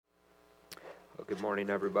Well, good morning,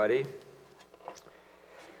 everybody.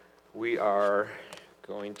 We are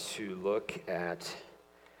going to look at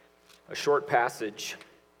a short passage,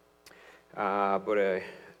 but a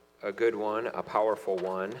good one, a powerful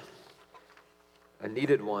one, a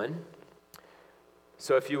needed one.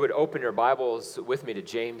 So if you would open your Bibles with me to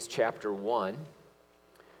James chapter 1,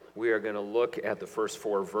 we are going to look at the first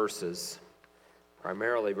four verses,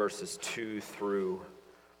 primarily verses 2 through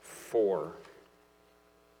 4.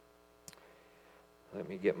 Let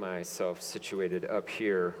me get myself situated up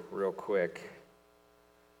here real quick.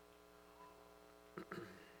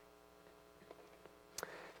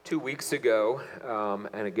 Two weeks ago,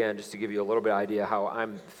 and again, just to give you a little bit of idea how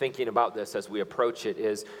I'm thinking about this as we approach it,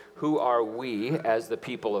 is who are we as the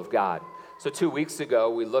people of God? So 2 weeks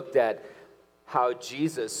ago, we looked at how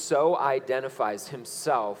Jesus so identifies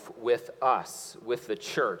himself with us, with the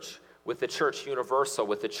church universal,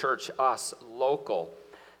 with the church us local,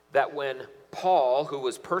 that when Paul, who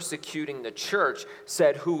was persecuting the church,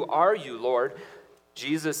 said, "Who are you, Lord?"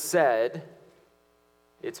 Jesus said,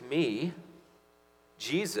 "It's me,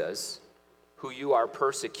 Jesus, who you are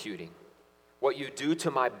persecuting. What you do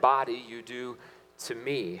to my body, you do to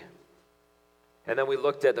me." And then we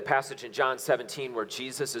looked at the passage in John 17 where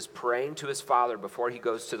Jesus is praying to his Father before he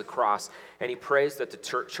goes to the cross, and he prays that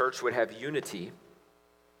the church would have unity,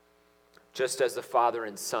 just as the Father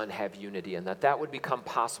and Son have unity, and that would become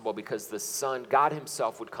possible because the Son, God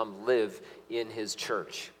himself, would come live in his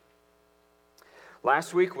church.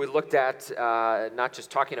 Last week we looked at not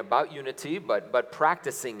just talking about unity, but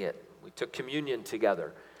practicing it. We took communion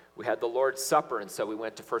together. We had the Lord's Supper, and so we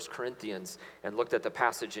went to 1 Corinthians and looked at the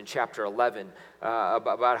passage in chapter 11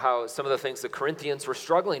 about how some of the things the Corinthians were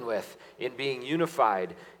struggling with in being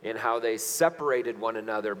unified, in how they separated one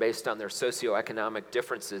another based on their socioeconomic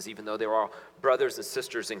differences, even though they were all brothers and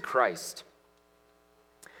sisters in Christ.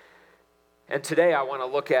 And today I want to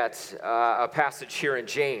look at a passage here in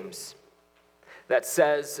James that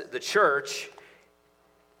says the church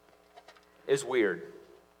is weird.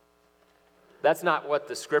 That's not what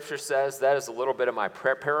the scripture says. That is a little bit of my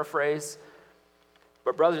paraphrase.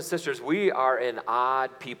 But brothers and sisters, we are an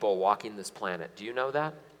odd people walking this planet. Do you know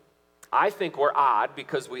that? I think we're odd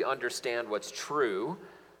because we understand what's true.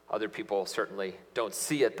 Other people certainly don't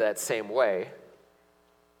see it that same way.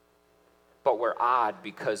 But we're odd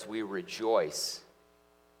because we rejoice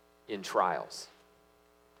in trials.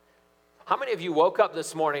 How many of you woke up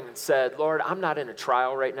this morning and said, "Lord, I'm not in a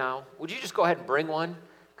trial right now. Would you just go ahead and bring one?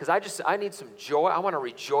 Because I need some joy. I want to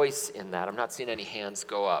rejoice in that." I'm not seeing any hands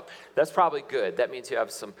go up. That's probably good. That means you have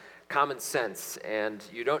some common sense, and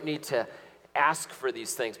you don't need to ask for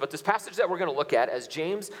these things. But this passage that we're going to look at, as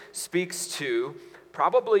James speaks to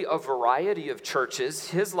probably a variety of churches,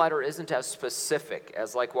 his letter isn't as specific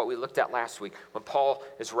as like what we looked at last week. When Paul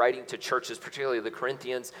is writing to churches, particularly the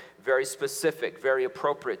Corinthians, very specific, very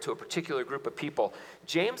appropriate to a particular group of people.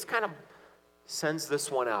 James kind of sends this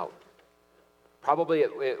one out. Probably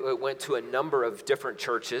it went to a number of different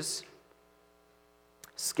churches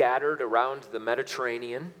scattered around the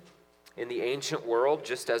Mediterranean in the ancient world,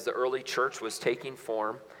 just as the early church was taking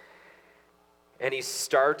form. And he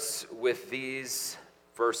starts with these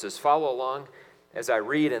verses. Follow along as I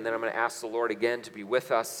read, and then I'm going to ask the Lord again to be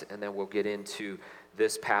with us, and then we'll get into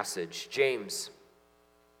this passage. James,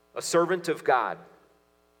 a servant of God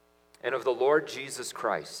and of the Lord Jesus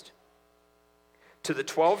Christ, to the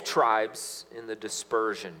 12 tribes in the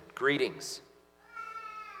dispersion, greetings.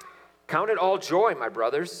 Count it all joy, my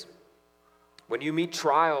brothers, when you meet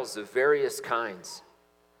trials of various kinds.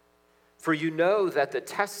 For you know that the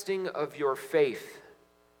testing of your faith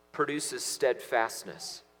produces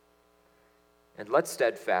steadfastness. And let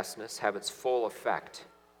steadfastness have its full effect,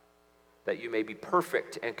 that you may be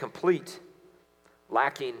perfect and complete,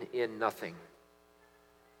 lacking in nothing.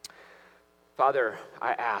 Father,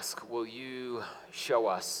 I ask, will you show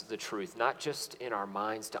us the truth, not just in our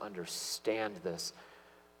minds to understand this,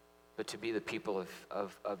 but to be the people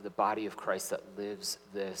of the body of Christ that lives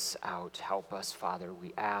this out. Help us, Father,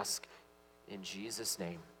 we ask in Jesus'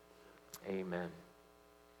 name. Amen.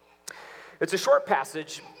 It's a short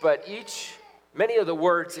passage, but many of the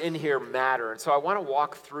words in here matter. And so I want to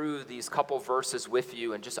walk through these couple verses with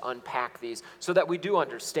you and just unpack these so that we do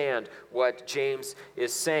understand what James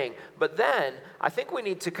is saying. But then I think we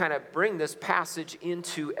need to kind of bring this passage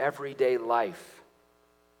into everyday life.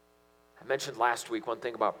 I mentioned last week one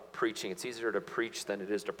thing about preaching. It's easier to preach than it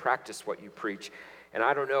is to practice what you preach. And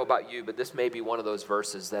I don't know about you, but this may be one of those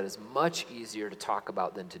verses that is much easier to talk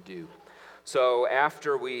about than to do. So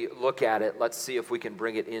after we look at it, let's see if we can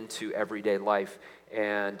bring it into everyday life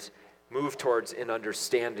and move towards an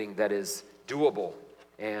understanding that is doable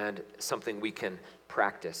and something we can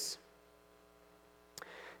practice.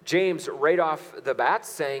 James, right off the bat,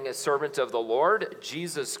 saying a servant of the Lord,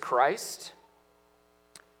 Jesus Christ.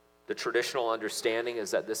 The traditional understanding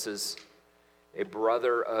is that this is a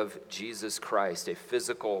brother of Jesus Christ, a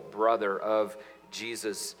physical brother of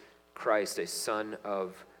Jesus Christ, a son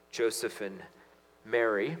of Joseph and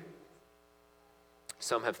Mary.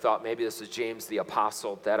 Some have thought maybe this is James the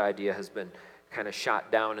Apostle. That idea has been kind of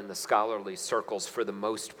shot down in the scholarly circles for the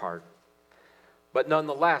most part. But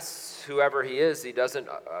nonetheless, whoever he is, he doesn't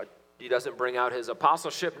bring out his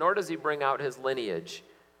apostleship, nor does he bring out his lineage.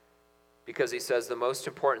 Because he says the most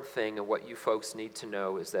important thing and what you folks need to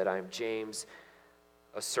know is that I'm James,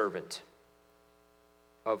 a servant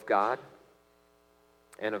of God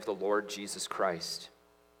and of the Lord Jesus Christ.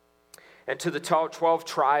 And to the 12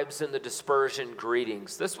 tribes in the dispersion,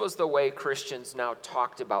 greetings. This was the way Christians now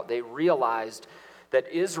talked about. They realized that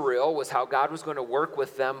Israel was how God was going to work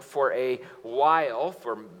with them for a while,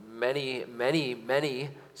 for many, many,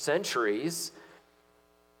 many centuries.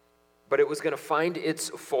 But it was going to find its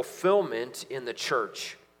fulfillment in the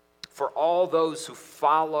church. For all those who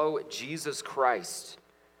follow Jesus Christ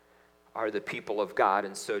are the people of God.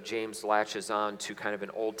 And so James latches on to kind of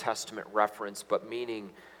an Old Testament reference, but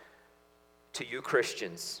meaning to you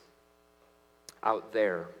Christians out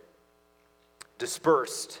there,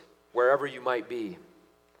 dispersed wherever you might be,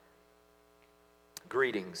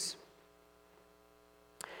 greetings.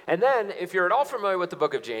 And then, if you're at all familiar with the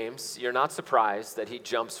book of James, you're not surprised that he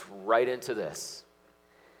jumps right into this.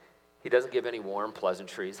 He doesn't give any warm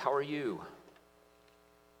pleasantries. How are you?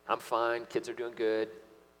 I'm fine. Kids are doing good.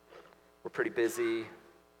 We're pretty busy.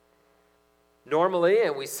 Normally,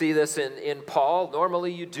 and we see this in Paul,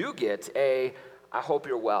 normally you do get I hope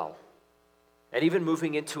you're well. And even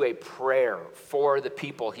moving into a prayer for the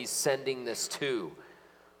people he's sending this to.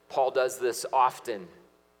 Paul does this often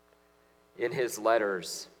in his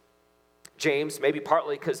letters. James, maybe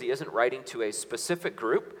partly because he isn't writing to a specific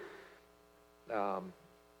group, or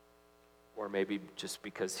maybe just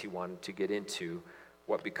because he wanted to get into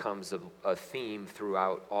what becomes a theme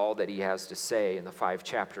throughout all that he has to say in the 5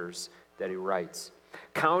 chapters that he writes.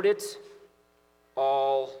 Count it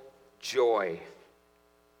all joy,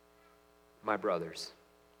 my brothers.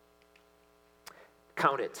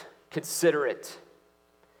 Count it, consider it,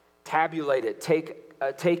 tabulate it,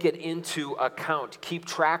 take it into account, keep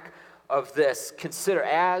track of this. Consider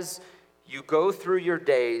as you go through your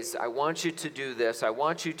days, I want you to do this. I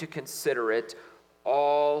want you to consider it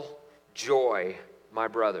all joy, my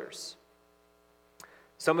brothers.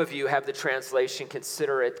 Some of you have the translation,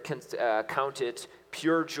 consider it, count it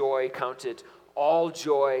pure joy, count it all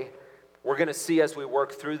joy. We're going to see as we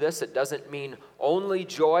work through this, it doesn't mean only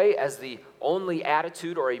joy as the only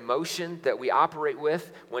attitude or emotion that we operate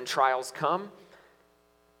with when trials come.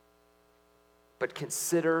 But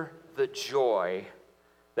consider the joy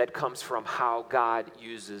that comes from how God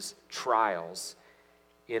uses trials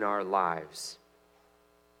in our lives.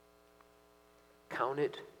 Count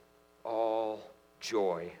it all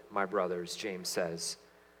joy, my brothers, James says,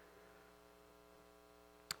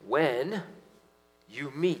 when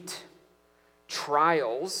you meet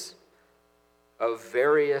trials of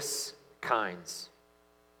various kinds.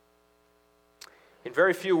 In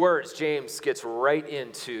very few words, James gets right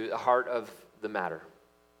into the heart of the matter.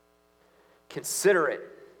 Consider it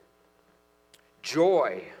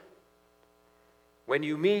joy when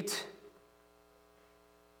you meet,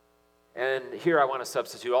 and here I want to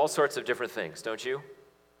substitute all sorts of different things, don't you?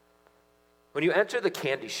 When you enter the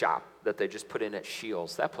candy shop that they just put in at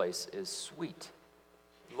Shields, that place is sweet.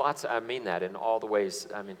 I mean that in all the ways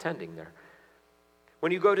I'm intending there.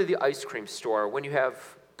 When you go to the ice cream store, when you have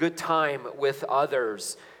good time with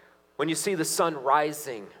others, when you see the sun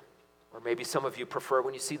rising, or maybe some of you prefer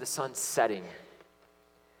when you see the sun setting,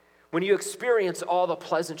 when you experience all the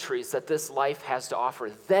pleasantries that this life has to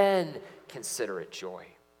offer, then consider it joy.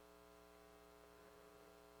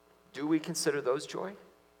 Do we consider those joy?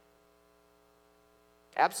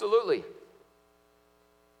 Absolutely.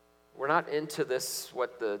 We're not into this,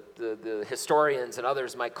 what the historians and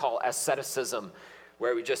others might call asceticism,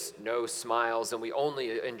 where we just know smiles and we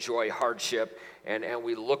only enjoy hardship and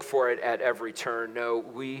we look for it at every turn. No,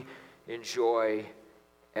 we enjoy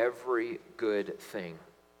every good thing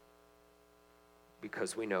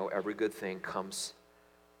because we know every good thing comes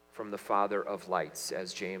from the Father of lights,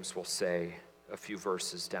 as James will say a few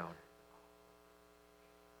verses down.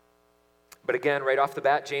 But again, right off the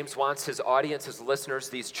bat, James wants his audience, his listeners,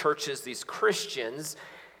 these churches, these Christians,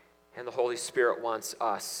 and the Holy Spirit wants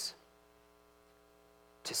us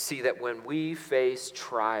to see that when we face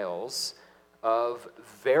trials of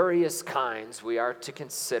various kinds, we are to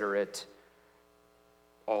consider it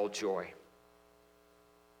all joy.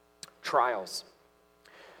 Trials.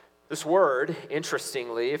 This word,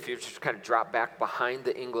 interestingly, if you just kind of drop back behind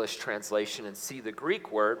the English translation and see the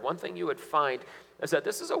Greek word, one thing you would find is that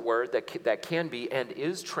this is a word that can be and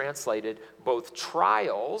is translated both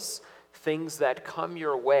trials, things that come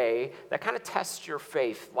your way that kind of test your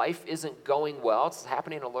faith. Life isn't going well. It's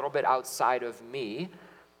happening a little bit outside of me,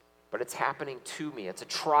 but it's happening to me. It's a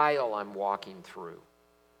trial I'm walking through.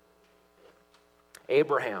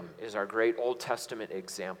 Abraham is our great Old Testament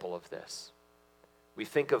example of this. We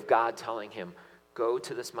think of God telling him, go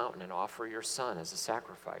to this mountain and offer your son as a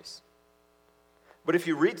sacrifice. But if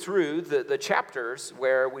you read through the chapters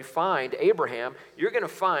where we find Abraham, you're going to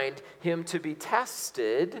find him to be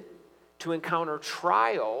tested, to encounter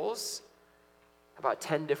trials about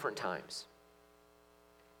 10 different times.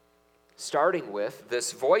 Starting with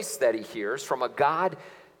this voice that he hears from a God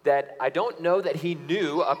that I don't know that he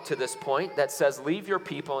knew up to this point, that says, leave your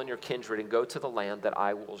people and your kindred and go to the land that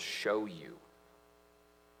I will show you.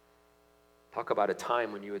 Talk about a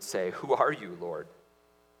time when you would say, who are you, Lord?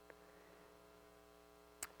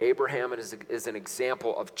 Abraham is an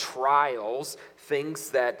example of trials, things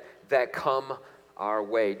that come our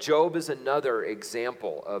way. Job is another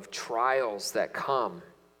example of trials that come.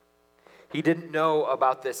 He didn't know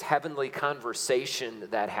about this heavenly conversation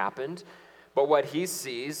that happened, but what he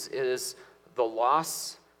sees is the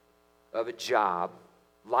loss of a job,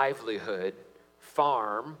 livelihood,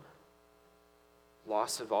 farm,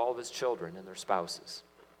 loss of all of his children and their spouses,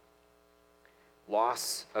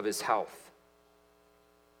 loss of his health.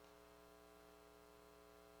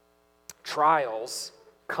 Trials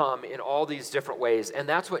come in all these different ways, and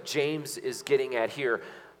that's what James is getting at here.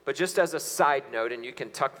 But just as a side note, and you can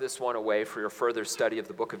tuck this one away for your further study of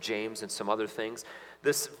the book of James and some other things,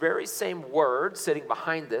 this very same word sitting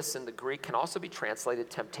behind this in the Greek can also be translated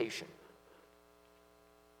temptation.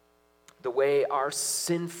 The way our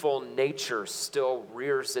sinful nature still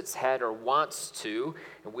rears its head or wants to,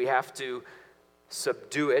 and we have to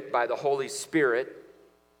subdue it by the Holy Spirit,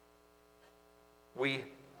 we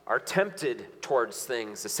are tempted towards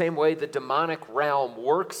things. The same way the demonic realm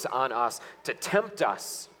works on us to tempt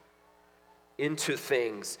us into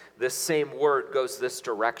things, this same word goes this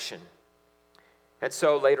direction. And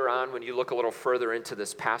so later on, when you look a little further into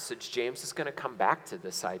this passage, James is going to come back to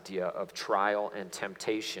this idea of trial and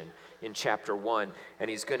temptation in chapter 1, and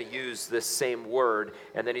he's going to use this same word,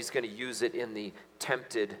 and then he's going to use it in the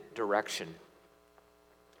tempted direction.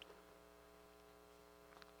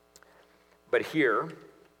 But here,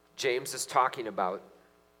 James is talking about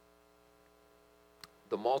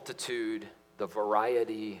the multitude, the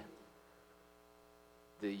variety,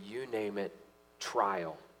 the you name it,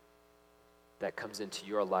 trial that comes into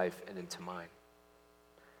your life and into mine.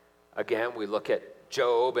 Again, we look at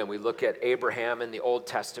Job and we look at Abraham in the Old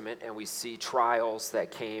Testament and we see trials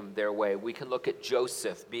that came their way. We can look at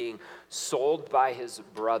Joseph being sold by his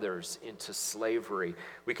brothers into slavery.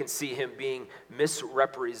 We can see him being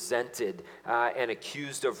misrepresented and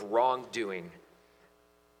accused of wrongdoing,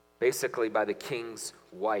 basically by the king's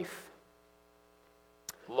wife.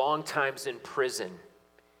 Long times in prison.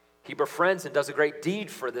 He befriends and does a great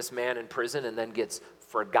deed for this man in prison and then gets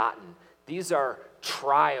forgotten. These are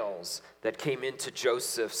trials that came into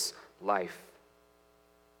Joseph's life.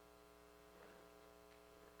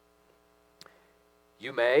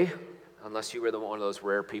 You may, unless you were one of those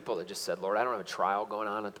rare people that just said, Lord, I don't have a trial going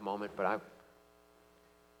on at the moment, but I'm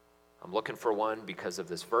looking for one because of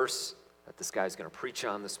this verse that this guy's going to preach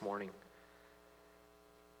on this morning.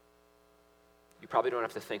 You probably don't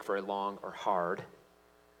have to think very long or hard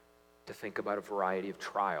to think about a variety of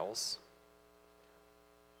trials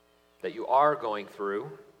that you are going through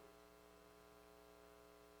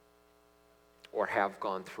or have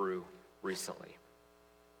gone through recently.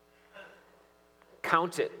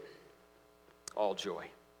 Count it all joy.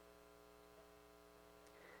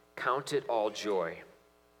 Count it all joy.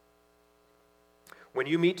 When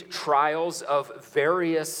you meet trials of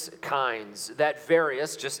various kinds, that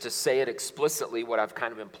various, just to say it explicitly, what I've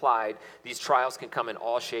kind of implied, these trials can come in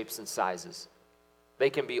all shapes and sizes. They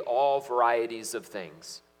can be all varieties of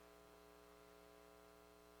things.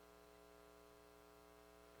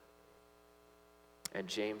 And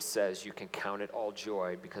James says you can count it all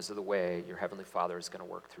joy because of the way your Heavenly Father is going to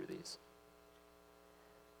work through these.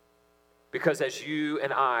 Because as you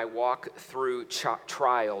and I walk through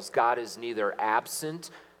trials, God is neither absent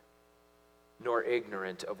nor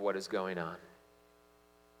ignorant of what is going on.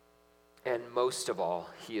 And most of all,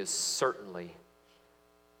 He is certainly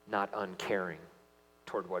not uncaring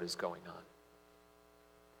toward what is going on.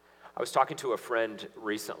 I was talking to a friend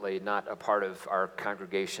recently, not a part of our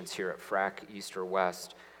congregations here at FRAC East or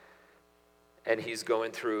West, and he's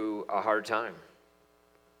going through a hard time.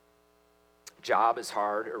 Job is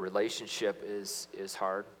hard, a relationship is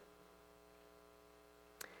hard.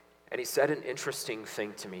 And he said an interesting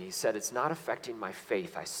thing to me. He said, it's not affecting my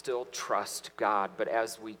faith. I still trust God. But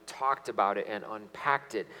as we talked about it and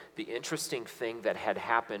unpacked it, the interesting thing that had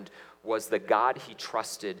happened was the God he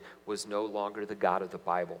trusted was no longer the God of the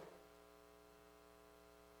Bible.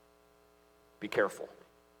 Be careful.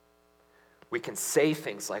 We can say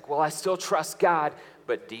things like, well, I still trust God,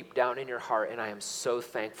 but deep down in your heart, and I am so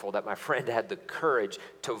thankful that my friend had the courage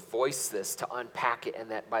to voice this, to unpack it,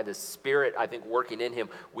 and that by the Spirit, I think, working in him,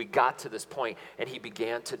 we got to this point, and he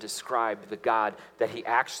began to describe the God that he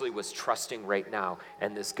actually was trusting right now,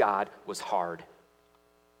 and this God was hard.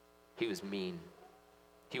 He was mean.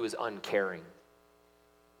 He was uncaring.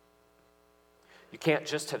 You can't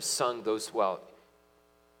just have sung those, well,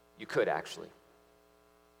 you could actually.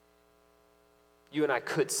 You and I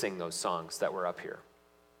could sing those songs that were up here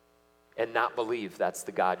and not believe that's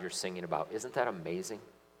the God you're singing about. Isn't that amazing?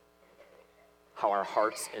 How our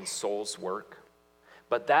hearts and souls work.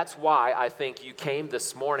 But that's why I think you came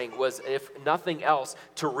this morning was, if nothing else,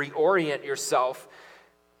 to reorient yourself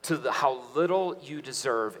to how little you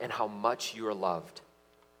deserve and how much you are loved.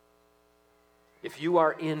 If you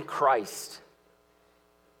are in Christ,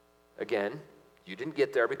 again, you didn't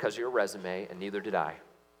get there because of your resume, and neither did I.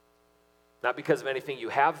 Not because of anything you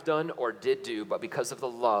have done or did do, but because of the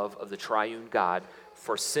love of the triune God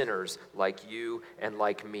for sinners like you and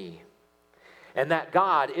like me. And that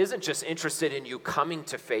God isn't just interested in you coming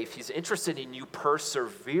to faith, he's interested in you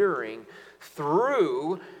persevering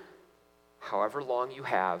through however long you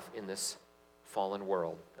have in this fallen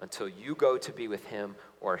world until you go to be with him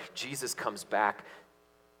or Jesus comes back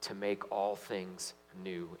to make all things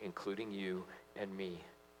new, including you and me.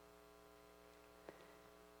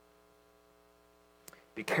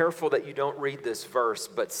 Be careful that you don't read this verse,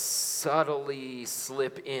 but subtly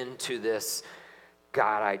slip into this,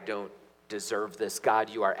 God, I don't deserve this. God,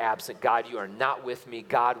 you are absent. God, you are not with me.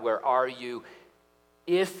 God, where are you?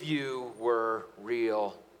 If you were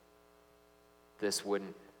real, this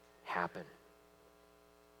wouldn't happen.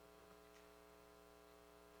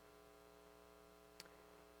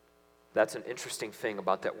 That's an interesting thing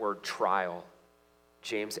about that word trial.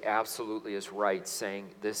 James absolutely is right saying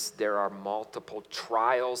there are multiple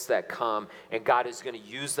trials that come and God is going to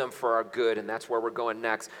use them for our good, and that's where we're going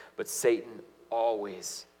next. But Satan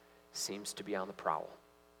always seems to be on the prowl,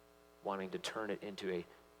 wanting to turn it into a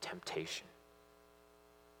temptation.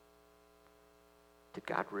 Did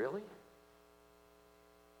God really?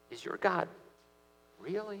 Is your God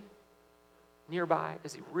really nearby?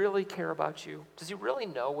 Does he really care about you? Does he really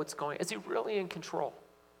know what's going on? Is he really in control?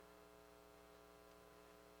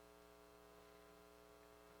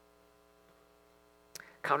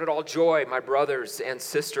 Count it all joy, my brothers and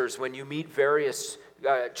sisters, when you meet various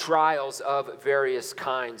trials of various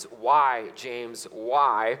kinds. Why, James?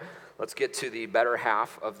 Why? Let's get to the better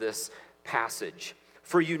half of this passage.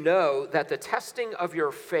 For you know that the testing of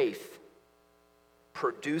your faith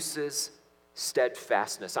produces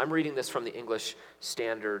steadfastness. I'm reading this from the English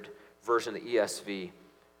Standard Version, the ESV.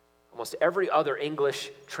 Almost every other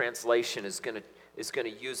English translation is going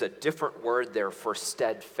to use a different word there for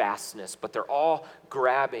steadfastness, but they're all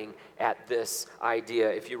grabbing at this idea.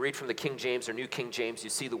 If you read from the King James or New King James, you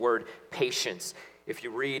see the word patience. If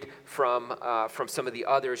you read from some of the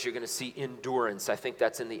others, you're going to see endurance. I think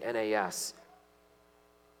that's in the NAS.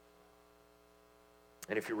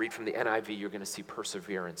 And if you read from the NIV, you're going to see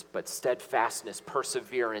perseverance. But steadfastness,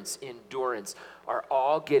 perseverance, endurance are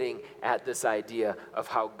all getting at this idea of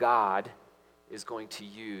how God is going to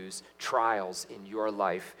use trials in your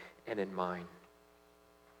life and in mine.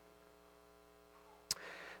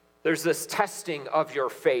 There's this testing of your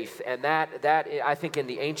faith, and that I think in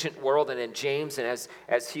the ancient world and in James, and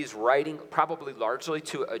as he's writing probably largely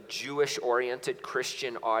to a Jewish-oriented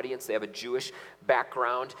Christian audience, they have a Jewish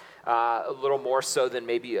background, a little more so than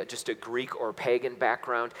maybe just a Greek or pagan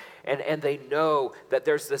background, and they know that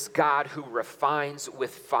there's this God who refines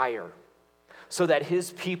with fire so that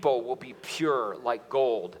his people will be pure like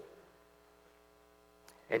gold.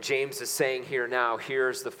 And James is saying here now,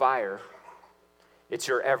 here's the fire. It's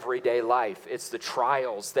your everyday life. It's the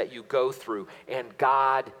trials that you go through. And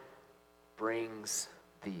God brings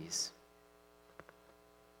these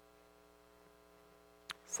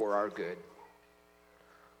for our good.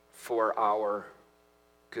 For our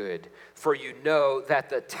good. For you know that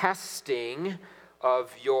the testing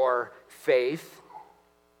of your faith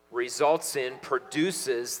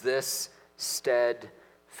produces this steadfastness.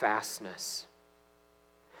 steadfastness.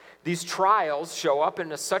 These trials show up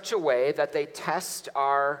in such a way that they test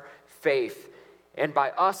our faith. And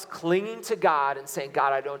by us clinging to God and saying,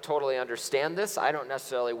 God, I don't totally understand this. I don't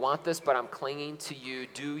necessarily want this, but I'm clinging to you.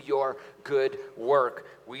 Do your good work.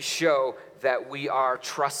 We show that we are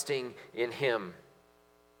trusting in him.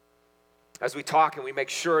 As we talk and we make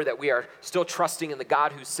sure that we are still trusting in the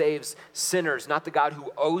God who saves sinners, not the God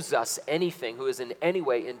who owes us anything, who is in any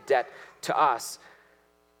way in debt to us,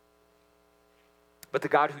 but the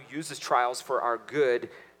God who uses trials for our good.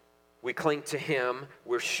 We cling to him.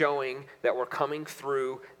 We're showing that we're coming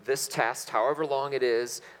through this test, however long it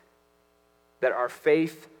is, that our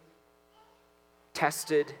faith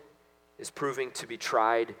tested is proving to be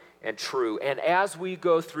tried and true. And as we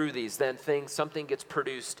go through these, then something gets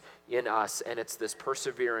produced in us, and it's this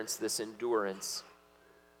perseverance, this endurance,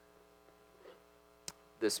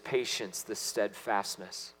 this patience, this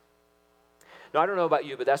steadfastness. Now, I don't know about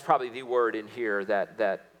you, but that's probably the word in here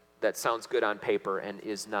that sounds good on paper and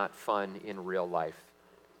is not fun in real life.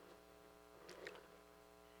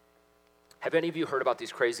 Have any of you heard about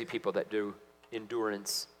these crazy people that do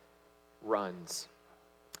endurance runs?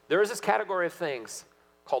 There is this category of things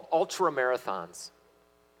called ultra marathons.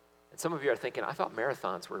 And some of you are thinking, I thought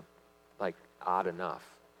marathons were like odd enough.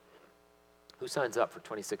 Who signs up for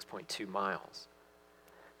 26.2 miles?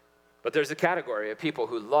 But there's a category of people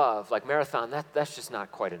who love, like marathon, that's just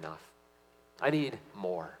not quite enough. I need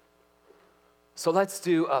more. So let's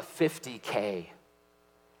do a 50K.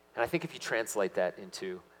 And I think if you translate that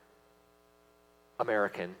into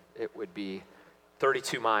American, it would be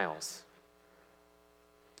 32 miles.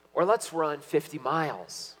 Or let's run 50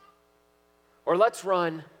 miles. Or let's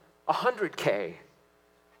run 100K.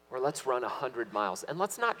 Or let's run 100 miles. And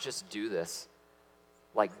let's not just do this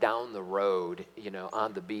like down the road,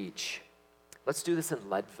 on the beach. Let's do this in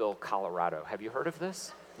Leadville, Colorado. Have you heard of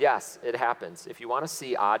this? Yes, it happens. If you want to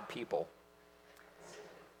see odd people,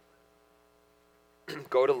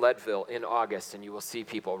 go to Leadville in August and you will see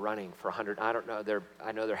people running for 100. I don't know.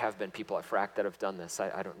 I know there have been people at FRAC that have done this.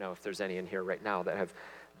 I don't know if there's any in here right now that have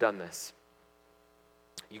done this.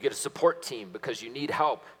 You get a support team because you need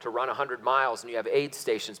help to run 100 miles, and you have aid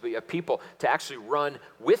stations, but you have people to actually run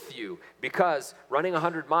with you, because running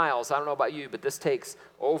 100 miles, I don't know about you, but this takes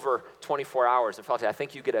over 24 hours. In fact, I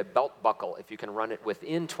think you get a belt buckle if you can run it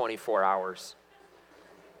within 24 hours.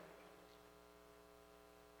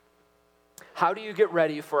 How do you get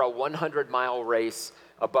ready for a 100-mile race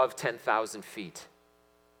above 10,000 feet?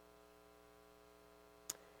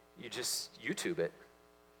 You just YouTube it.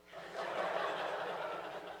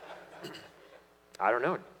 I don't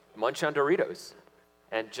know, munch on Doritos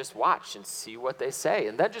and just watch and see what they say,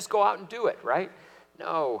 and then just go out and do it, right?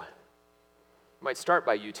 No. You might start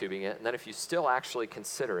by YouTubing it, and then if you still actually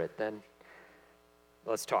consider it, then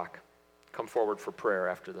let's talk. Come forward for prayer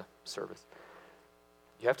after the service.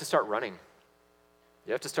 You have to start running.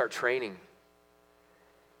 You have to start training.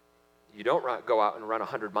 You don't go out and run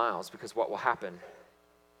 100 miles, because what will happen?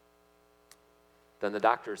 Then the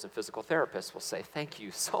doctors and physical therapists will say, thank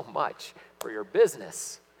you so much for your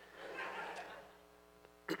business.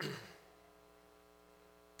 You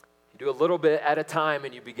do a little bit at a time,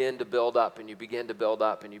 and you begin to build up, and you begin to build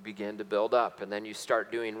up, and you begin to build up. And then you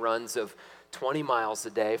start doing runs of 20 miles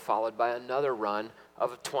a day, followed by another run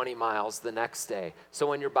of 20 miles the next day. So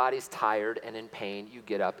when your body's tired and in pain, you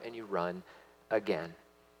get up and you run again.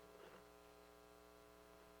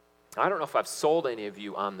 I don't know if I've sold any of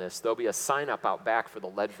you on this. There'll be a sign up out back for the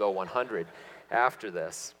Leadville 100 after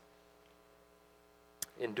this.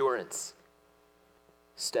 Endurance,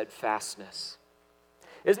 steadfastness.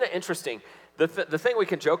 Isn't it interesting? The thing we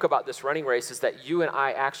can joke about this running race is that you and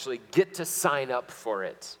I actually get to sign up for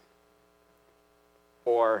it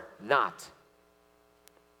or not.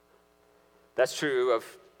 That's true of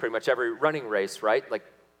pretty much every running race, right? Like,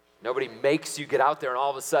 nobody makes you get out there and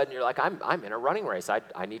all of a sudden you're like, I'm in a running race.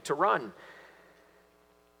 I need to run.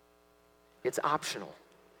 It's optional.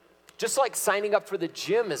 Just like signing up for the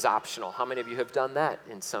gym is optional. How many of you have done that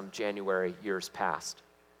in some January years past?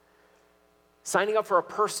 Signing up for a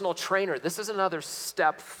personal trainer. This is another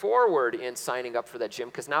step forward in signing up for that gym,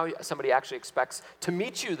 because now somebody actually expects to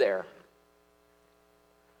meet you there.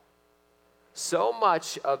 So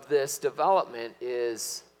much of this development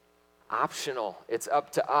is optional. It's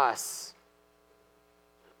up to us.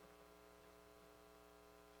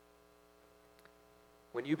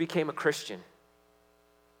 When you became a Christian,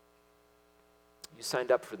 you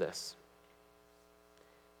signed up for this.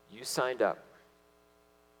 You signed up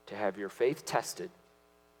to have your faith tested,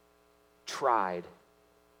 tried,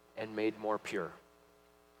 and made more pure.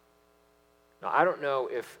 Now, I don't know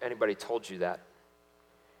if anybody told you that,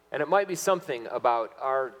 And it might be something about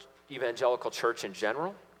our evangelical church in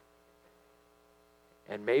general,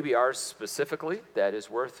 and maybe ours specifically, that is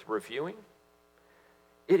worth reviewing.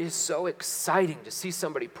 It is so exciting to see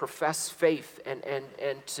somebody profess faith and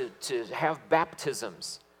to have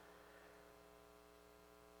baptisms.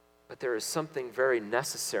 But there is something very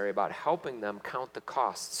necessary about helping them count the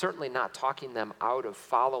cost. Certainly not talking them out of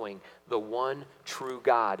following the one true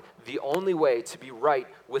God, the only way to be right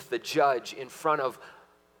with the judge in front of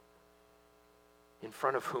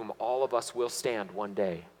whom all of us will stand one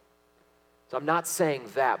day. So I'm not saying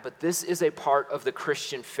that, but this is a part of the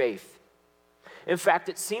Christian faith. In fact,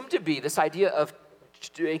 it seemed to be this idea of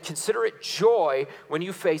consider it joy when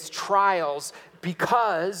you face trials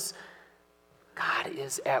because God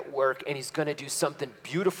is at work and he's going to do something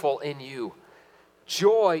beautiful in you.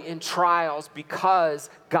 Joy in trials because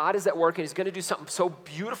God is at work and he's going to do something so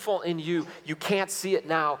beautiful in you. You can't see it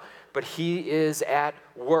now, but he is at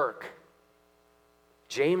work.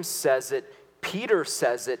 James says it, Peter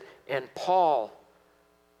says it, and Paul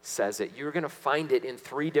says it. You're going to find it in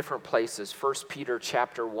 3 different places. 1 Peter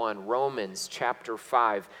chapter 1, Romans chapter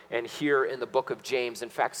 5, and here in the book of James. In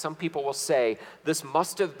fact, some people will say this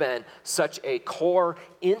must have been such a core,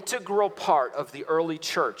 integral part of the early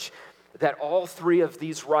church that all 3 of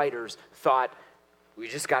these writers thought, we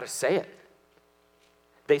just got to say it.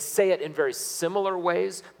 They say it in very similar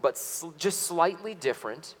ways, but just slightly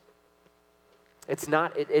different. It's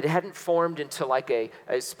not, it hadn't formed into like a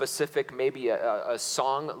specific, maybe a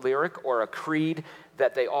song lyric or a creed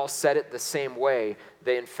that they all said it the same way.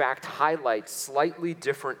 They in fact highlight slightly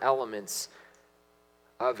different elements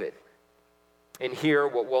of it. And here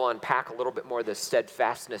we'll unpack a little bit more of the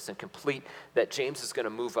steadfastness and complete that James is going to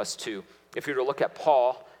move us to. If you were to look at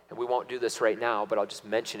Paul, and we won't do this right now, but I'll just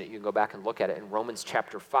mention it. You can go back and look at it. In Romans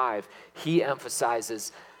chapter 5, he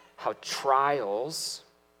emphasizes how trials,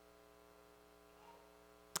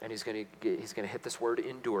 and he's going to hit this word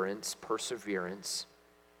endurance, perseverance,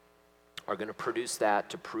 are going to produce that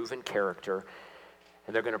to proven character,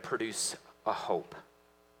 and they're going to produce a hope.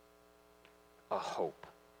 A hope.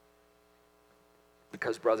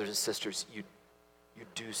 Because, brothers and sisters, you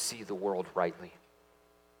do see the world rightly.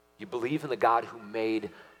 You believe in the God who made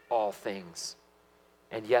all things.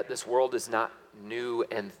 And yet this world is not new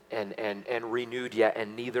and renewed yet,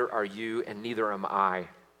 and neither are you, and neither am I.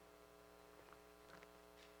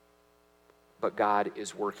 But God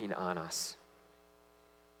is working on us.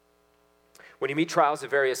 When you meet trials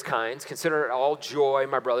of various kinds, consider it all joy,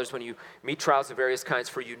 my brothers, when you meet trials of various kinds,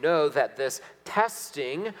 for you know that this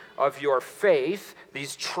testing of your faith,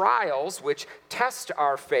 these trials which test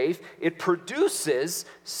our faith, it produces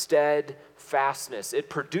steadfastness.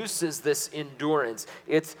 It produces this endurance.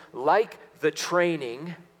 It's like the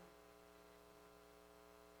training,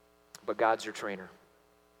 but God's your trainer.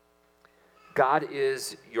 God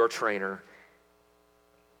is your trainer.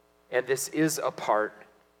 And this is a part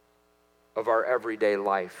of our everyday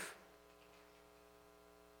life.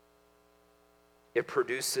 It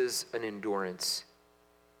produces an endurance.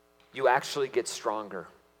 You actually get stronger.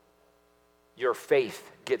 Your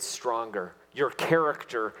faith gets stronger. Your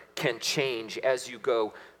character can change as you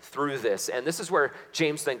go through this. And this is where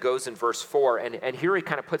James then goes in verse 4, and here he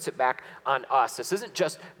kind of puts it back on us. This isn't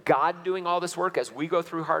just God doing all this work as we go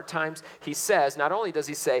through hard times. He says, not only does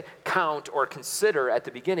he say count or consider at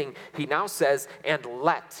the beginning, he now says, and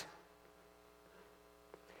let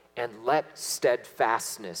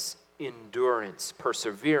steadfastness, endurance,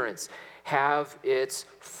 perseverance have its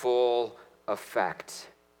full effect.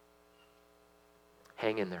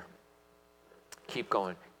 Hang in there. Keep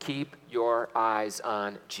going. Keep your eyes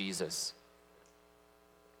on Jesus.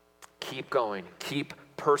 Keep going. Keep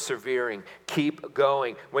persevering. Keep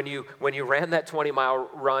going. When you ran that 20-mile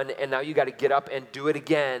run and now you got to get up and do it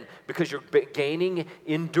again because you're gaining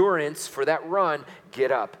endurance for that run,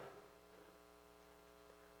 get up.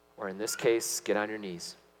 Or in this case, get on your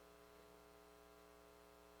knees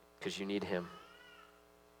because you need him.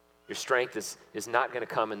 Your strength is not going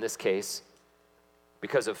to come in this case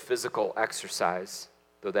because of physical exercise,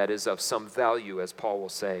 though that is of some value, as Paul will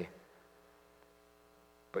say.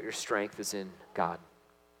 But your strength is in God.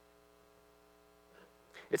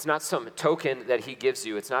 It's not some token that he gives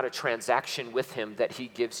you. It's not a transaction with him that he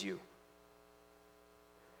gives you.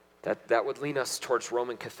 That would lean us towards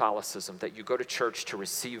Roman Catholicism, that you go to church to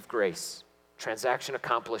receive grace. Transaction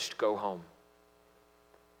accomplished, go home.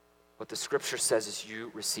 What the scripture says is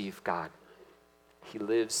you receive God. He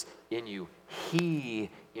lives in you.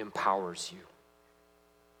 He empowers you.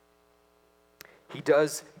 He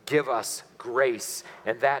does give us grace,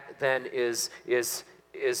 and that then is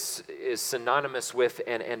is synonymous with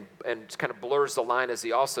and kind of blurs the line as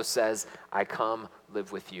he also says, I come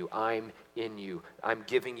live with you. I'm in you. I'm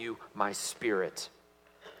giving you my Spirit.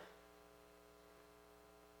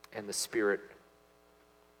 And the Spirit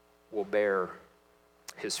will bear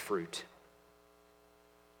his fruit.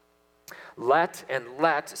 Let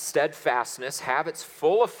steadfastness have its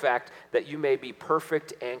full effect, that you may be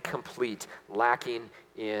perfect and complete, lacking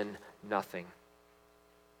in nothing.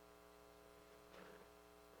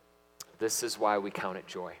 This is why we count it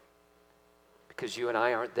joy, because you and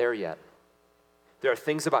I aren't there yet. There are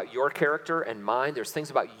things about your character and mine, there's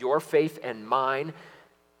things about your faith and mine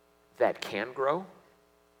that can grow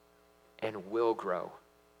and will grow.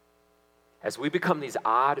 As we become these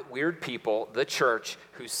odd, weird people, the church,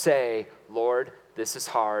 who say, Lord, this is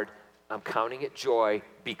hard, I'm counting it joy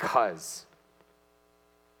because.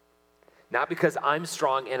 Not because I'm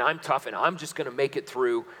strong and I'm tough and I'm just going to make it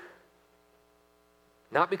through.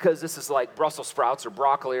 Not because this is like Brussels sprouts or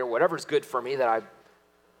broccoli or whatever's good for me that I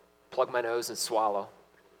plug my nose and swallow.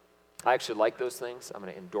 I actually like those things. I'm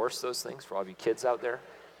going to endorse those things for all of you kids out there.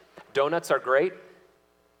 Donuts are great.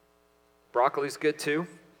 Broccoli's good too.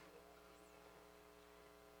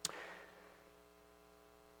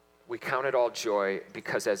 We count it all joy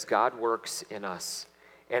because as God works in us,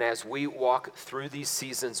 and as we walk through these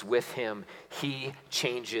seasons with him, he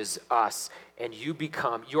changes us. And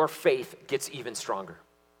your faith gets even stronger.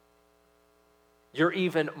 You're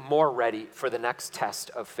even more ready for the next test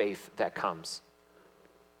of faith that comes.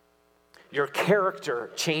 Your character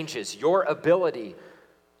changes. Your ability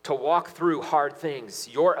to walk through hard things.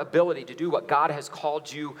 Your ability to do what God has called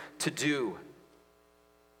you to do.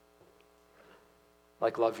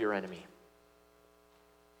 Like love your enemy.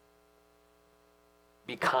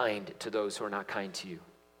 Be kind to those who are not kind to you.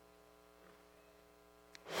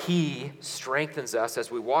 He strengthens us as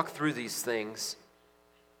we walk through these things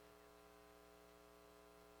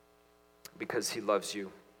because he loves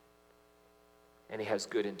you and he has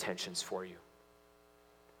good intentions for you.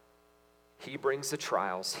 He brings the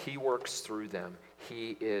trials. He works through them.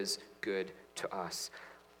 He is good to us.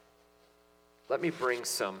 Let me bring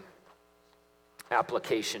some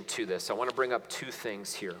application to this. I want to bring up two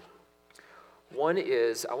things here. One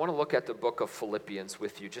is, I want to look at the book of Philippians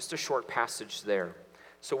with you, just a short passage there.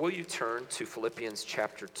 So will you turn to Philippians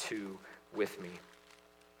chapter 2 with me?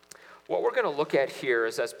 What we're going to look at here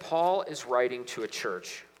is as Paul is writing to a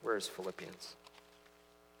church. Where is Philippians?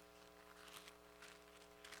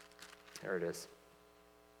 There it is.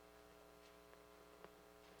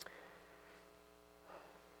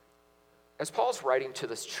 As Paul's writing to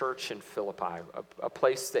this church in Philippi, a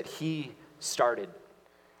place that he started,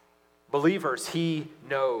 believers he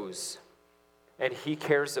knows and he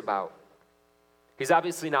cares about. He's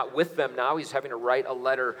obviously not with them now. He's having to write a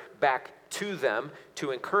letter back to them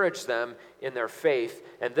to encourage them in their faith.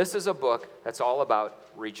 And this is a book that's all about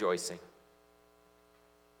rejoicing.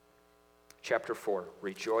 Chapter 4,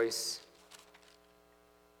 rejoice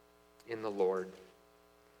in the Lord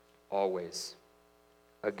always.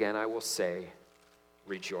 Again, I will say,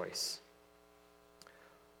 rejoice.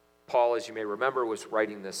 Paul, as you may remember, was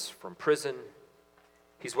writing this from prison.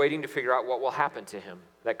 He's waiting to figure out what will happen to him.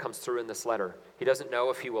 That comes through in this letter. He doesn't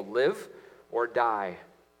know if he will live or die.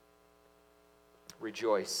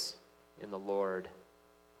 Rejoice in the Lord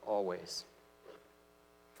always.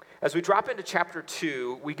 As we drop into chapter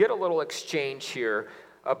 2, we get a little exchange here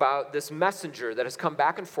about this messenger that has come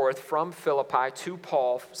back and forth from Philippi to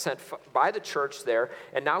Paul, sent by the church there,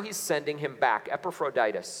 and now he's sending him back,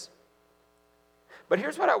 Epaphroditus. But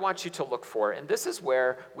here's what I want you to look for, and this is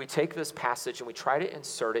where we take this passage and we try to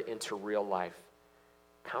insert it into real life.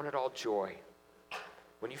 Count it all joy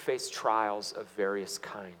when you face trials of various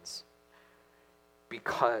kinds.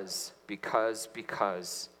 Because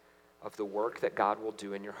of the work that God will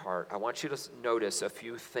do in your heart. I want you to notice a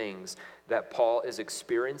few things that Paul is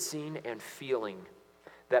experiencing and feeling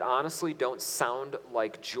that honestly don't sound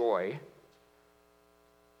like joy.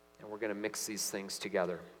 And we're going to mix these things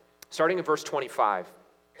together. Starting in verse 25.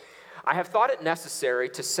 I have thought it necessary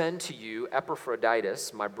to send to you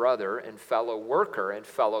Epaphroditus, my brother and fellow worker and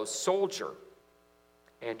fellow soldier,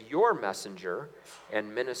 and your messenger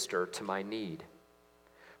and minister to my need.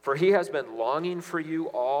 For he has been longing for you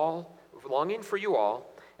all,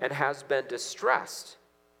 and has been distressed,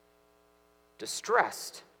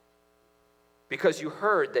 because you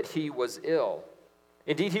heard that he was ill.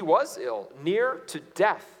 Indeed, he was ill, near to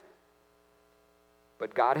death.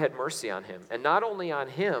 But God had mercy on him, and not only on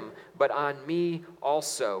him, but on me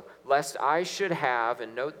also, lest I should have,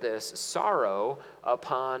 and note this, sorrow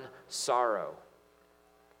upon sorrow.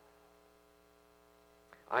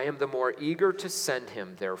 I am the more eager to send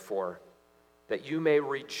him, therefore, that you may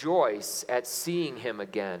rejoice at seeing him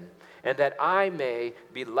again, and that I may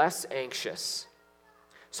be less anxious.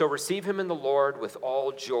 So receive him in the Lord with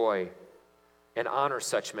all joy, and honor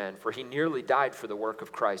such men, for he nearly died for the work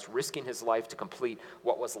of Christ, risking his life to complete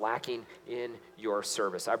what was lacking in your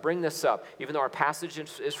service. I bring this up, even though our passage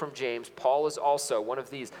is from James, Paul is also one of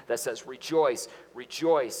these that says, rejoice,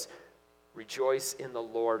 rejoice, rejoice in the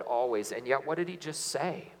Lord always. And yet, what did he just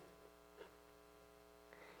say?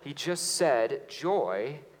 He just said,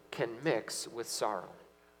 joy can mix with sorrow.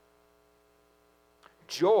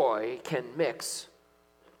 Joy can mix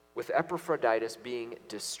with Epaphroditus being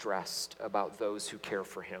distressed about those who care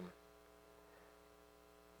for him.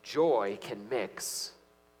 Joy can mix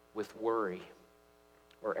with worry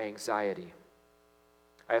or anxiety.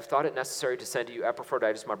 I have thought it necessary to send to you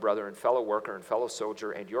Epaphroditus, my brother and fellow worker and fellow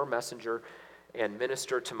soldier, and your messenger and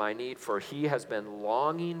minister to my need, for he has been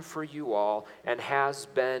longing for you all and has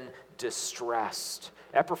been distressed.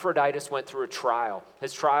 Epaphroditus went through a trial.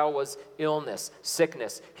 His trial was illness,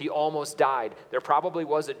 sickness. He almost died. There probably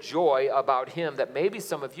was a joy about him that maybe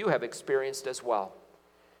some of you have experienced as well.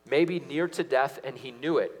 Maybe near to death, and he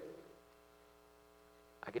knew it.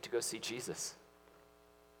 I get to go see Jesus.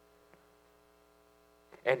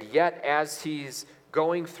 And yet, as he's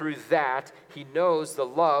going through that, he knows the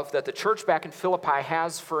love that the church back in Philippi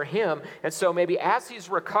has for him. And so maybe as he's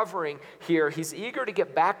recovering here, he's eager to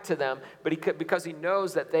get back to them, but because he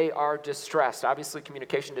knows that they are distressed. Obviously,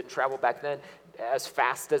 communication didn't travel back then as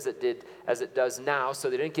fast as it does now, so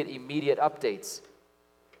they didn't get immediate updates.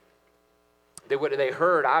 They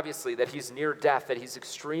heard, obviously, that he's near death, that he's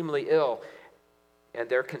extremely ill, and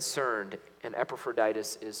they're concerned, and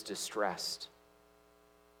Epaphroditus is distressed.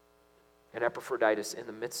 And Epaphroditus, in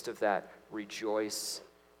the midst of that, rejoice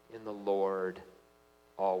in the Lord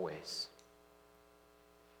always.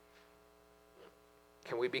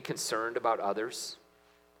 Can we be concerned about others?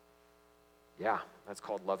 Yeah, that's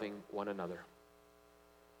called loving one another.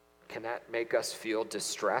 Can that make us feel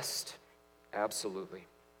distressed? Absolutely.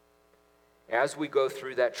 As we go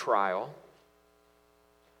through that trial,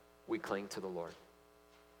 we cling to the Lord.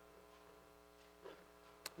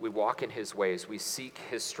 We walk in his ways. We seek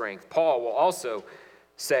his strength. Paul will also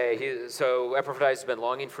say, so Epaphroditus has been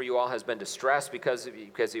longing for you all, has been distressed because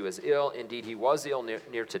he was ill. Indeed, he was ill,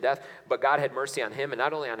 near to death. But God had mercy on him, and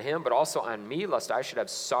not only on him, but also on me, lest I should have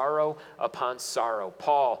sorrow upon sorrow.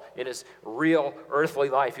 Paul, in his real earthly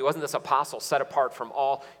life, he wasn't this apostle set apart from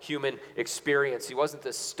all human experience. He wasn't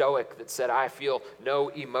this stoic that said, I feel no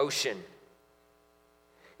emotion.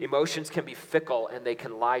 Emotions can be fickle and they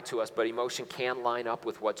can lie to us, but emotion can line up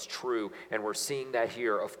with what's true, and we're seeing that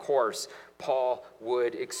here. Of course, Paul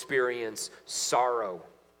would experience sorrow,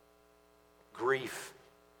 grief,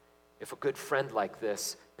 if a good friend like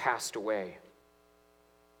this passed away,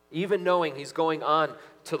 even knowing he's going on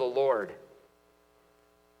to the Lord.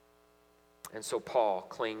 And so Paul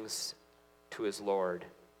clings to his Lord.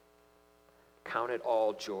 Count it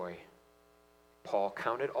all joy. Paul,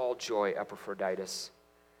 count it all joy, Epaphroditus,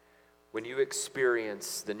 when you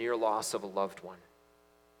experience the near loss of a loved one.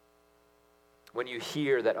 When you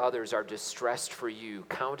hear that others are distressed for you,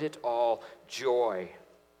 count it all joy.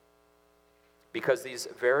 Because these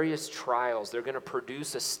various trials, they're going to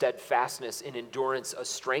produce a steadfastness in endurance, a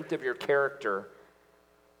strength of your character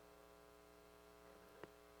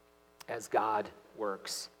as God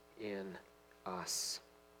works in us.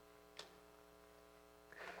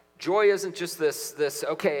 Joy isn't just this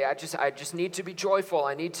okay, I just need to be joyful.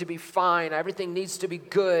 I need to be fine. Everything needs to be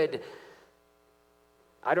good.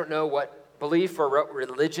 I don't know what belief or what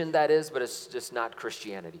religion that is, but it's just not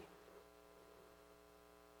Christianity.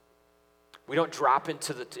 We don't drop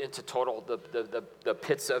into total the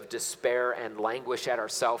pits of despair and languish at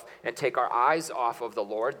ourselves and take our eyes off of the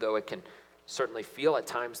Lord, though it can certainly feel at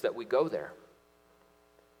times that we go there.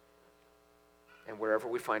 And wherever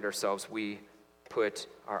we find ourselves, we put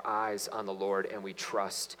our eyes on the Lord and we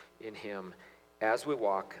trust in him as we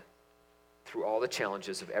walk through all the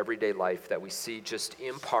challenges of everyday life that we see just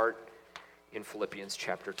in part in Philippians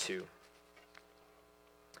chapter 2.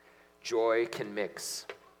 Joy can mix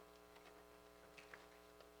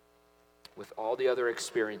with all the other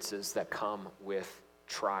experiences that come with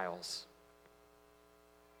trials.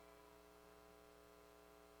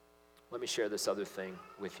 Let me share this other thing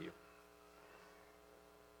with you.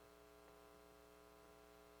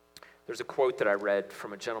 There's a quote that I read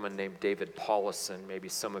from a gentleman named David Paulison. Maybe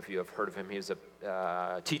some of you have heard of him. He was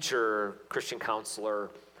a teacher, Christian counselor,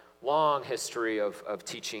 long history of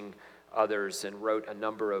teaching others, and wrote a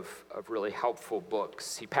number of really helpful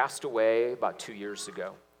books. He passed away about 2 years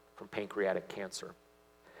ago from pancreatic cancer.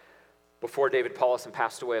 Before David Paulison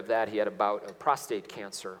passed away of that, he had a bout of prostate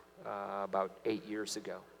cancer about 8 years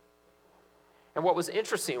ago. And what was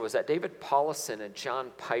interesting was that David Paulison and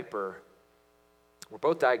John Piper were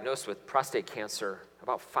both diagnosed with prostate cancer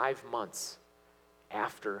about 5 months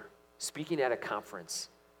after speaking at a conference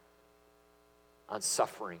on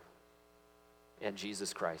suffering and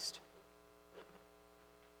Jesus Christ.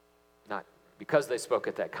 Not because they spoke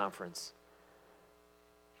at that conference,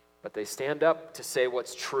 but they stand up to say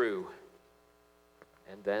what's true,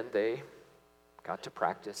 and then they got to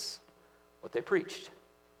practice what they preached.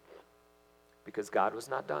 Because God was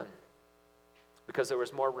not done. Because there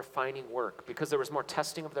was more refining work. Because there was more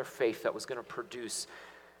testing of their faith that was going to produce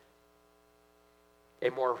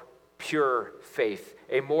a more pure faith,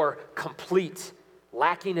 a more complete,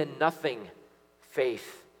 lacking in nothing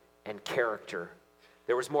faith and character.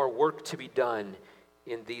 There was more work to be done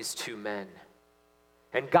in these two men.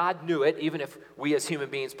 And God knew it, even if we as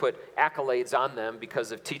human beings put accolades on them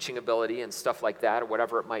because of teaching ability and stuff like that, or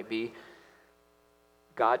whatever it might be.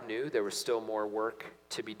 God knew there was still more work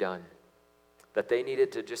to be done, that they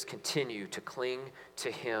needed to just continue to cling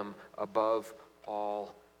to Him above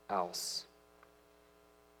all else.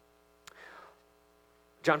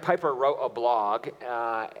 John Piper wrote a blog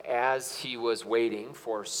as he was waiting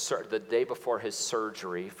for the day before his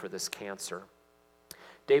surgery for this cancer.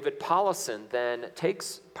 David Paulison then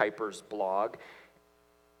takes Piper's blog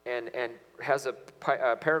and has a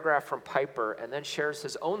paragraph from Piper and then shares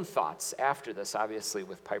his own thoughts after this, obviously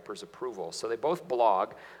with Piper's approval. So they both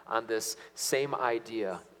blog on this same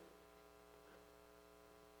idea.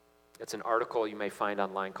 It's an article you may find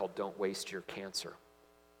online called "Don't Waste Your Cancer."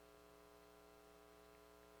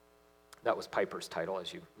 That was Piper's title,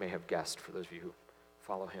 as you may have guessed, for those of you who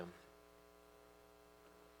follow him.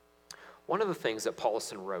 One of the things that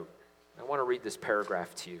Paulison wrote, I want to read this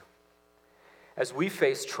paragraph to you. As we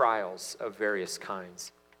face trials of various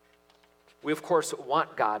kinds, we of course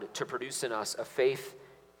want God to produce in us a faith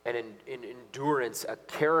and an endurance, a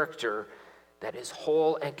character that is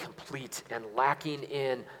whole and complete and lacking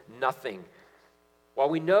in nothing. While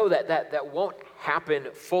we know that won't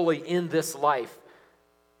happen fully in this life,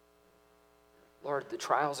 Lord, the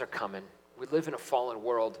trials are coming. We live in a fallen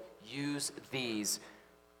world. Use these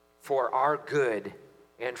for our good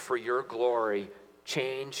and for your glory.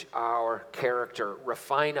 Change our character.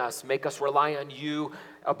 Refine us. Make us rely on you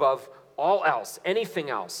above all else, anything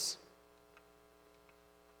else.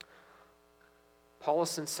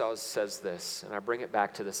 Paulison says this, and I bring it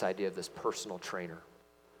back to this idea of this personal trainer.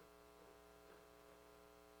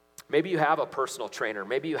 Maybe you have a personal trainer.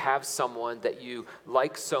 Maybe you have someone that you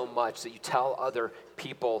like so much that you tell other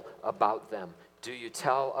people about them. Do you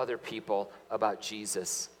tell other people about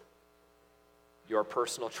Jesus, your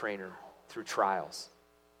personal trainer, through trials?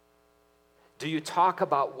 Do you talk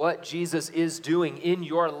about what Jesus is doing in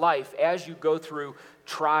your life as you go through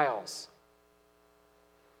trials?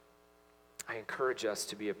 I encourage us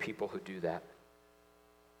to be a people who do that.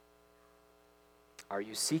 Are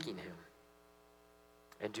you seeking Him?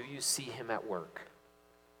 And do you see Him at work?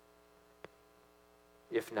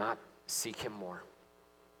 If not, seek Him more.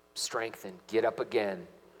 Strengthen. Get up again.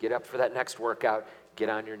 Get up for that next workout. Get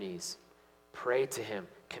on your knees. Pray to Him.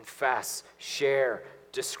 Confess. Share.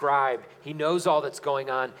 Describe. He knows all that's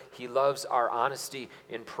going on. He loves our honesty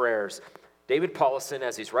in prayers. David Paulison,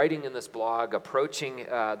 as he's writing in this blog, approaching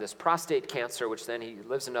this prostate cancer, which then he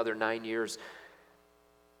lives another 9 years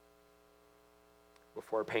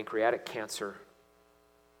before pancreatic cancer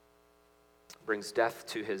brings death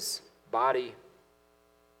to his body.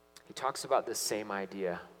 He talks about this same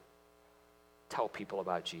idea. Tell people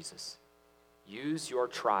about Jesus. Use your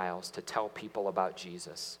trials to tell people about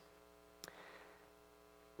Jesus.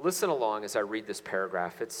 Listen along as I read this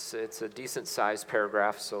paragraph. It's a decent-sized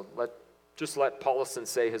paragraph, so let Paulison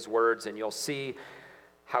say his words, and you'll see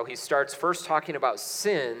how he starts first talking about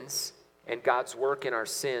sins and God's work in our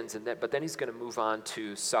sins, but then he's going to move on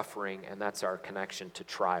to suffering, and that's our connection to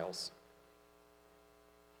trials.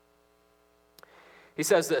 He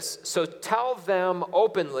says this, "So tell them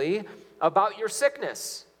openly about your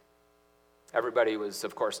sickness." Everybody was,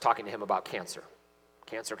 of course, talking to him about cancer.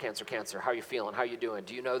 Cancer, cancer, cancer. How are you feeling? How are you doing?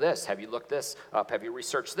 Do you know this? Have you looked this up? Have you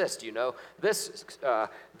researched this? Do you know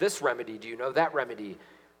this remedy? Do you know that remedy?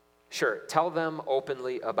 Sure, tell them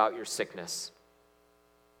openly about your sickness,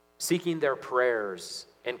 seeking their prayers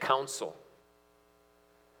and counsel.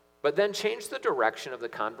 But then change the direction of the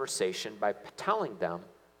conversation by telling them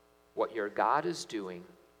what your God is doing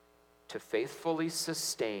to faithfully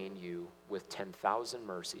sustain you with 10,000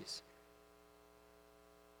 mercies.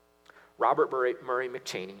 Robert Murray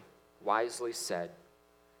McChaney wisely said,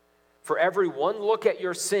 For every one look at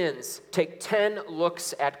your sins, take 10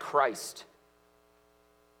 looks at Christ.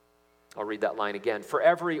 I'll read that line again. For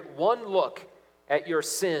every one look at your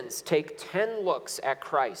sins, take 10 looks at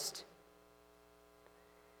Christ.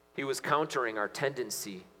 He was countering our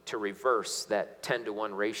tendency to reverse that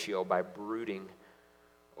 10-to-1 ratio by brooding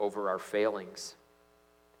over our failings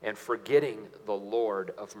and forgetting the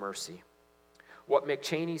Lord of mercy. What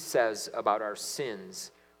McChaney says about our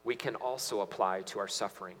sins, we can also apply to our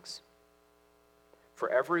sufferings. For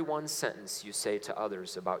every one sentence you say to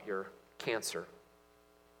others about your cancer,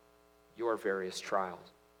 your various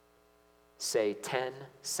trials, say 10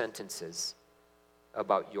 sentences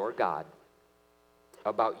about your God,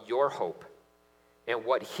 about your hope, and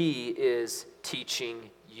what He is teaching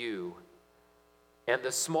you, and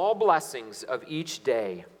the small blessings of each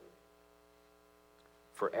day.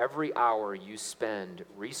 For every hour you spend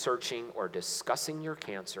researching or discussing your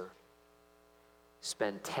cancer,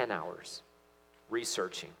 spend 10 hours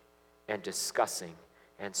researching and discussing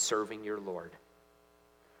and serving your Lord.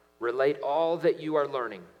 Relate all that you are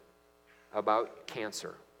learning about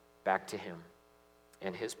cancer back to Him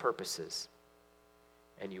and His purposes,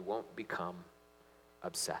 and you won't become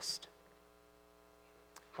obsessed.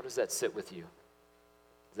 How does that sit with you?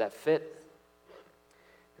 Does that fit?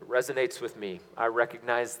 It resonates with me. I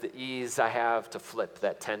recognize the ease I have to flip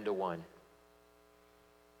that 10-to-1.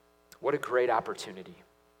 What a great opportunity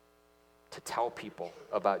to tell people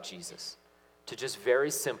about Jesus. To just very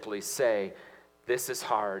simply say, this is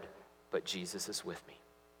hard, but Jesus is with me.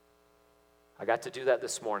 I got to do that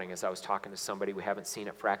this morning as I was talking to somebody we haven't seen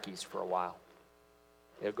at Frackie's for a while.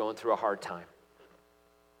 They're going through a hard time.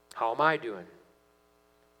 How am I doing?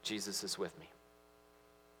 Jesus is with me.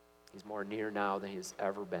 He's more near now than He's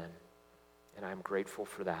ever been, and I'm grateful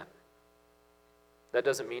for that. That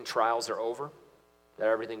doesn't mean trials are over, that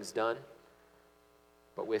everything's done,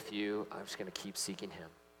 but with you, I'm just going to keep seeking Him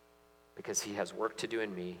because He has work to do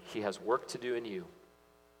in me. He has work to do in you.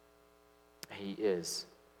 He is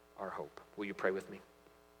our hope. Will you pray with me?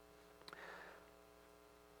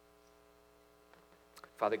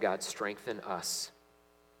 Father God, strengthen us.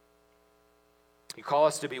 You call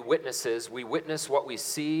us to be witnesses. We witness what we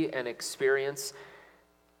see and experience.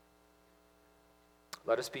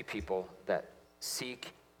 Let us be people that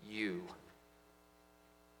seek you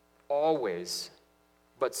always,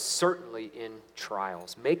 but certainly in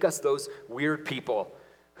trials. Make us those weird people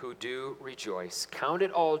who do rejoice. Count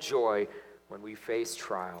it all joy when we face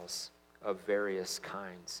trials of various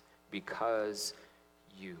kinds because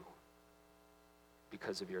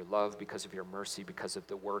of your love, because of your mercy, because of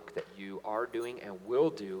the work that you are doing and will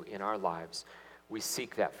do in our lives. We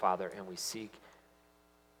seek that, Father, and we seek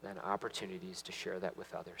then opportunities to share that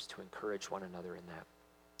with others, to encourage one another in that.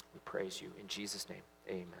 We praise you. In Jesus' name,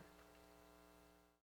 amen.